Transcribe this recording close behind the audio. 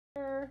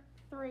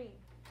3.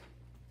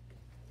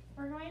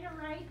 We're going to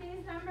write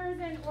these numbers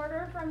in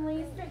order from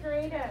least to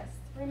greatest.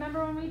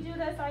 Remember, when we do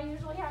this, I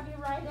usually have you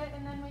write it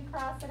and then we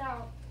cross it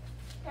out.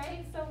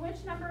 Okay, so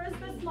which number is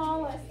the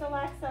smallest,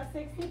 Alexa?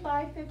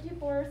 65,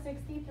 54,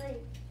 63?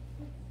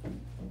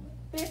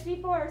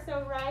 54,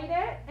 so write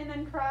it and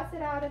then cross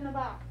it out in the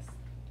box.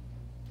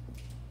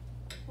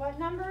 What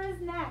number is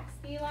next,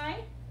 Eli?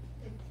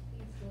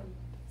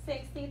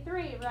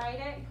 63, write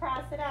it and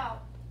cross it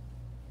out.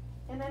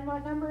 And then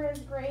what number is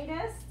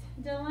greatest,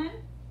 Dylan?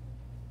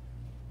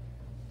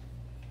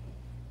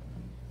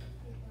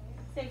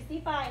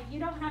 65. You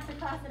don't have to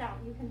cross it out.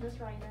 You can just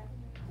write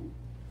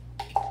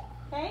it.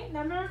 Okay,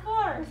 number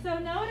 4. So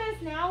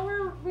notice now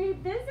we're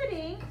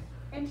revisiting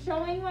and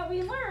showing what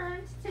we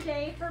learned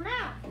today for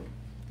math.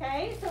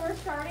 Okay, so we're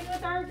starting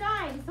with our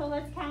dimes. So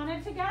let's count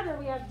it together.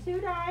 We have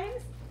 2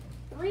 dimes,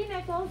 3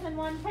 nickels, and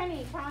 1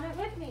 penny. Count it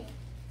with me.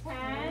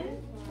 10,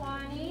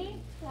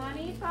 20,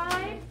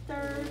 25,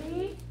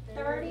 30,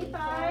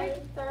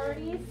 35,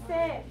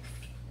 36.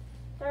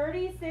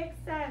 36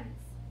 cents.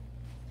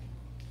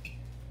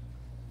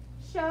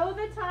 Show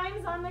the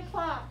times on the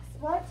clocks.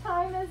 What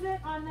time is it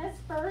on this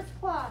first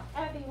clock?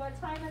 Evie, what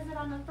time is it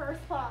on the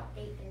first clock?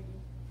 8:30.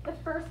 The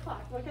first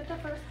clock. Look at the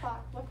first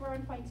clock. Look where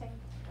I'm pointing.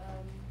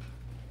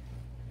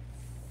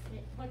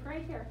 Look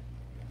right here.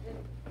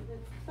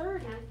 It's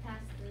 30.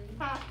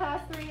 Half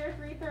past 3 or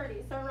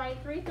 3:30. So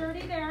write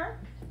 3:30 there.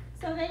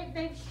 So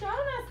they've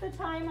shown us the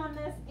time on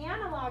this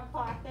analog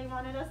clock. They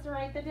wanted us to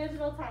write the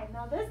digital time.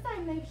 Now this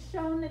time they've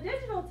shown the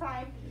digital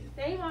time.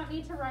 They want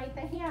me to write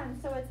the hand.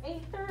 So it's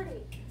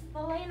 8:30.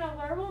 Elena,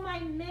 where will my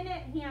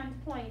minute hand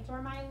point or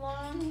my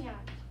long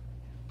hand?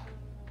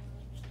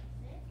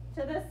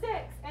 To the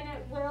 6, and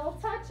it will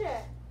touch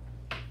it.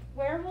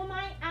 Where will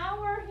my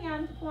hour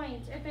hand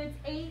point if it's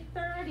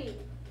 8:30?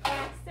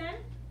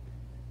 Jackson?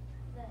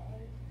 The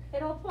 8.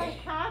 It'll point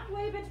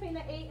halfway between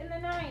the 8 and the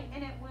 9,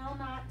 and it will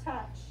not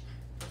touch.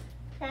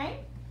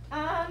 Okay?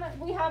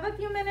 We have a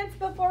few minutes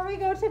before we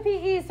go to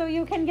PE, so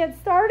you can get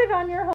started on your homework.